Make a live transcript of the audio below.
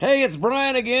Hey, it's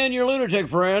Brian again, your lunatic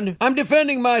friend. I'm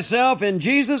defending myself in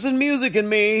Jesus and Music and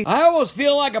Me. I almost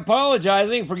feel like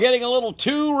apologizing for getting a little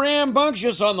too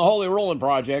rambunctious on the Holy Rollin'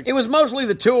 Project. It was mostly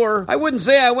the tour. I wouldn't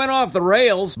say I went off the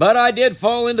rails, but I did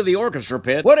fall into the orchestra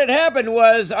pit. What had happened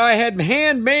was I had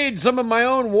handmade some of my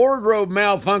own wardrobe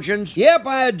malfunctions. Yep,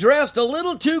 I had dressed a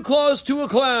little too close to a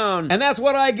clown. And that's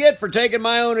what I get for taking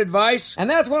my own advice. And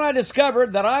that's when I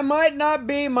discovered that I might not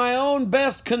be my own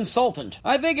best consultant.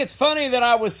 I think it's funny that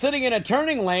I was sitting in a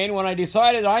turning lane when I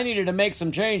decided I needed to make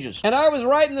some changes. And I was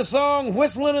writing the song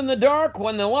Whistlin In The Dark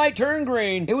when the light turned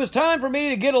green. It was time for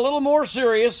me to get a little more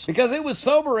serious because it was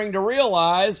sobering to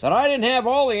realize that I didn't have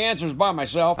all the answers by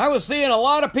myself. I was seeing a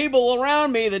lot of people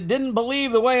around me that didn't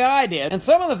believe the way I did. And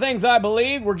some of the things I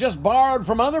believed were just borrowed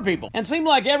from other people. And seemed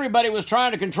like everybody was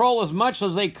trying to control as much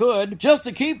as they could just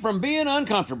to keep from being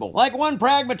uncomfortable. Like one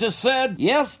pragmatist said,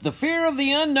 yes, the fear of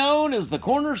the unknown is the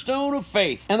cornerstone of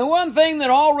faith. And the one thing that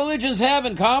all religions have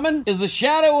in common is the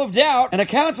shadow of doubt. And a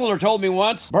counselor told me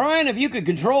once, Brian, if you could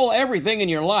control everything in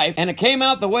your life and it came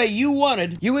out the way you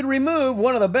wanted, you would remove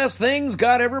one of the best things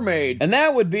God ever made. And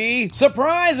that would be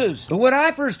surprises. But when I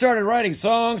first started writing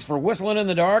songs for Whistlin' in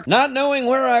the Dark, not knowing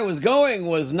where I was going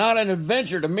was not an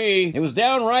adventure to me. It was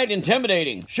downright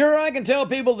intimidating. Sure, I can tell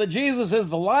people that Jesus is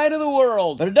the light of the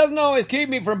world, but it doesn't always keep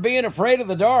me from being afraid of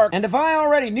the dark. And if I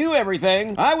already knew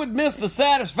everything, I would miss the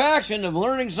satisfaction of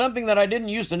learning something that I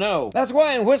didn't used to know. That's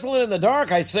why in Whistlin' in the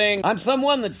Dark I sing, I'm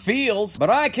someone that feels, but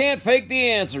I can't fake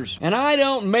the answers. And I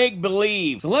don't make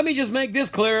believe. So let me just make this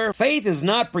clear. Faith is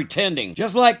not pretending.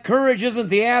 Just like courage isn't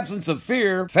the absence of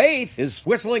fear, faith is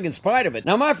whistling in spite of it.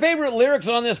 Now my favorite lyrics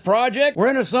on this project were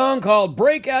in a song called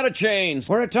Break Out of Chains,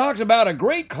 where it talks about a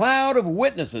great cloud of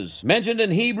witnesses. Mentioned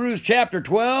in Hebrews chapter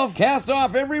 12, cast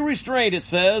off every restraint, it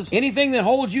says, anything that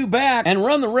holds you back, and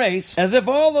run the race, as if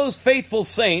all those faithful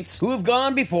saints who have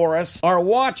gone before us are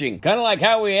watching, kind of like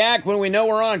how we act when we know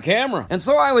we're on camera. And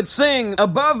so I would sing,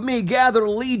 above me gather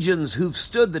legions who've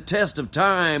stood the test of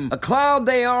time, a cloud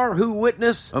they are who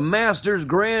witness a master's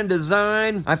grand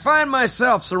design. I find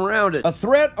myself surrounded, a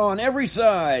threat on every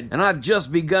side, and I've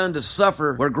just begun to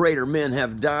suffer where greater men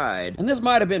have died. And this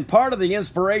might have been part of the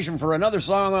inspiration for another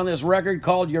song on this record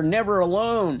called You're Never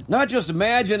Alone. Not just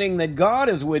imagining that God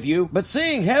is with you, but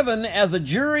seeing heaven as a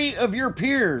jury of your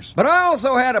peers. But I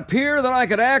also had a peer that I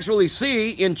could actually see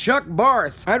in Chuck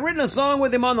Barth. I'd written a song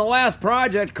with him on the last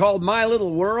project called My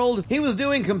Little World. He was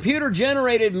doing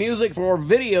computer-generated music for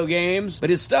video games, but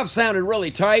his stuff sounded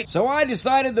really tight, so I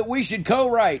decided that we should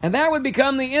co-write. And that would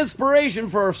become the inspiration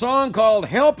for a song called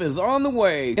Help Is On The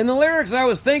Way. In the lyrics, I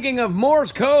was thinking of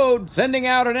Morse code, sending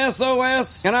out an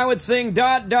SOS, and I would sing ...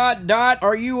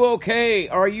 are you okay?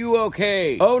 Are you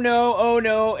okay? Oh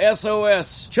no,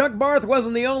 SOS. Chuck Barth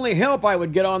wasn't the only help I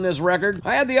would get on this record.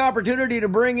 I had the opportunity to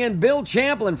bring in Bill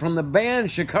Champlin from the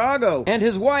band Chicago, and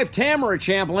his wife Tamara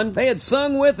Champlin. They had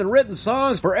sung with and written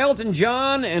songs for Elton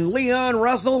John and Leon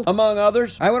Russell, among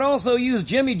others. I would also use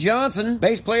Jimmy Johnson,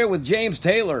 bass player with James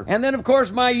Taylor, and then of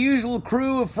course my usual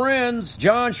crew of friends,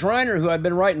 John Schreiner, who I'd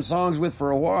been writing songs with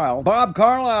for a while, Bob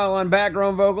Carlisle on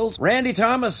background vocals, Randy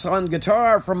Thomas on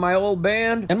guitar from my old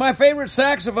band, and my favorite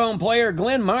saxophone player,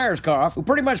 Glenn Myerscough, who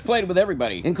pretty much played with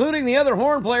everybody, including the other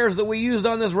horn players that we used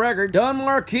on this record, Don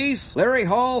Marquise, Larry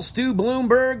Hall, Stu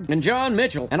Bloomberg, and John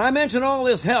Mitchell. And I mention all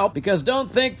this help because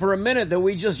don't think for a minute that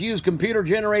we just used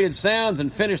computer-generated sounds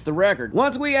and finished the record.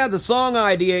 Once we had the song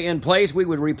idea in place, we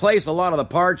would replace a lot of the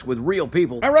parts with real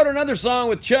people. I wrote another song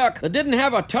with Chuck that didn't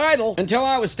have a title until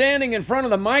I was standing in front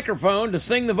of the microphone to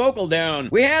sing the vocal down.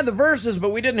 We had the verses,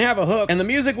 but we didn't have a hook, and the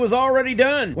music was already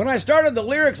done. When I started the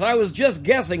lyrics, I was just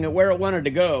guessing at where it wanted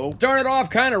to go. Started off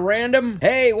kind of random.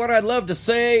 Hey, what I'd love to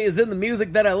say is in the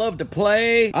music that I love to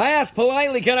play. I asked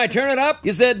politely, can I turn it up?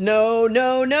 You said, no.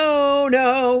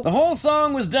 The whole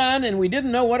song was done, and we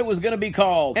didn't know what it was going to be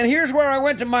called. And here's where I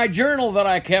went to my journal that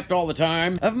I kept all the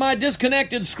time, of my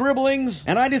disconnected scribblings,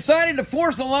 and I decided to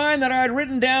force a line that I had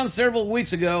written down several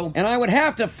weeks ago, and I would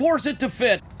have to force it to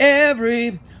fit.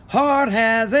 Every heart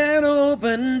has an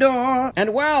open door.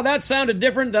 And wow, that sounded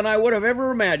different than I would have ever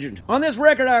imagined. On this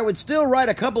record, I would still write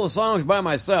a couple of songs by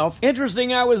myself.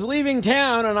 Interesting, I was leaving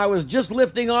town and I was just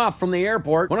lifting off from the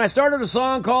airport when I started a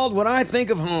song called When I Think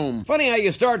of Home. Funny how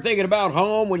you start thinking about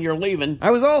home when you're leaving.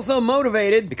 I was also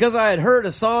motivated because I had heard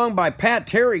a song by Pat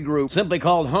Terry Group simply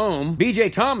called Home.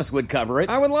 BJ Thomas would cover it.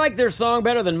 I would like their song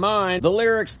better than mine. The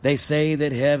lyrics, they say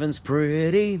that heaven's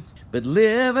pretty, but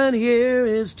living here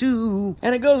is too.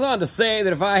 And it goes on to say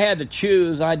that if I had to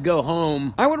choose, I'd go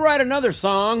home. I would write another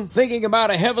song, thinking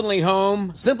about a heavenly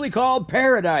home, simply called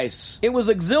Paradise. It was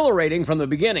exhilarating from the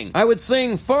beginning. I would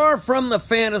sing far from the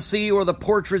fantasy or the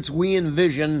portraits we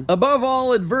envision, above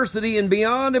all adversity and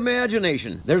beyond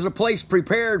imagination. There's a place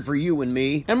prepared for you and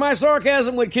me. And my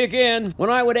sarcasm would kick in when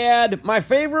I would add my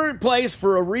favorite place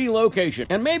for a relocation.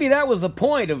 And maybe that was the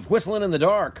point of Whistlin' in the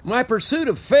Dark. My pursuit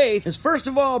of faith is first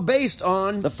of all based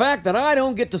on the fact that I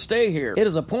don't get to stay here. It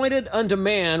is appointed unto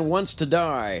man once to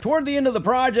die. Toward the end of the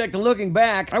project and looking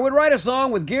back, I would write a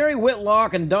song with Gary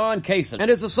Whitlock and Don Kaysen. And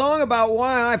it's a song about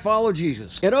why I follow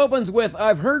Jesus. It opens with,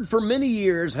 I've heard for many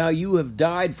years how you have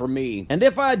died for me. And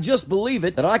if I'd just believe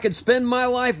it, that I could spend my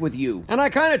life with you. And I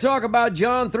kind of talk about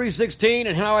John 3:16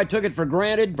 and how I took it for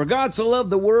granted. For God so loved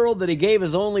the world that he gave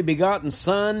his only begotten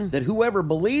Son, that whoever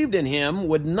believed in him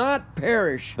would not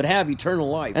perish, but have eternal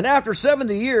life. And after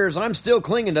 70 years, I'm still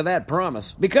clinging to that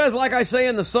promise. Because like I say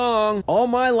in the song, all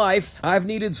my life, I've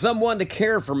needed someone to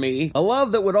care for me, a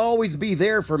love that would always be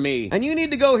there for me. And you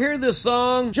need to go hear this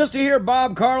song just to hear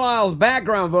Bob Carlyle's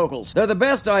background vocals. They're the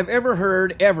best I've ever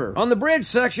heard, ever. On the bridge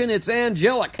section, it's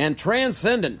angelic and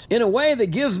transcendent in a way that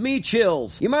gives me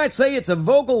chills. You might say it's a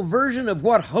vocal version of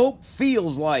what hope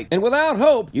feels like. And without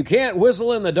hope, you can't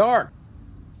whistle in the dark.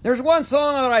 There's one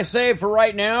song that I saved for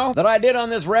right now that I did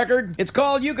on this record. It's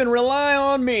called You Can Rely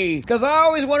on Me, because I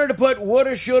always wanted to put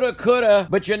woulda, shoulda, coulda,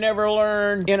 but you never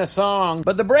learn in a song.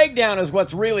 But the breakdown is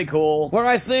what's really cool, where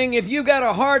I sing, if you got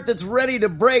a heart that's ready to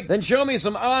break, then show me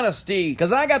some honesty,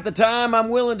 because I got the time I'm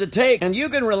willing to take, and you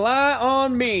can rely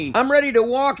on me. I'm ready to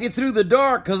walk you through the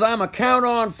dark, because I'm a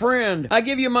count-on friend. I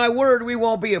give you my word we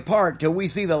won't be apart till we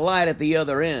see the light at the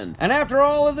other end. And after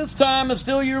all of this time, I'm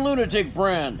still your lunatic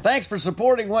friend. Thanks for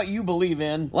supporting what you believe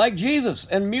in, like Jesus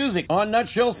and music on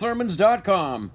nutshellsermons.com.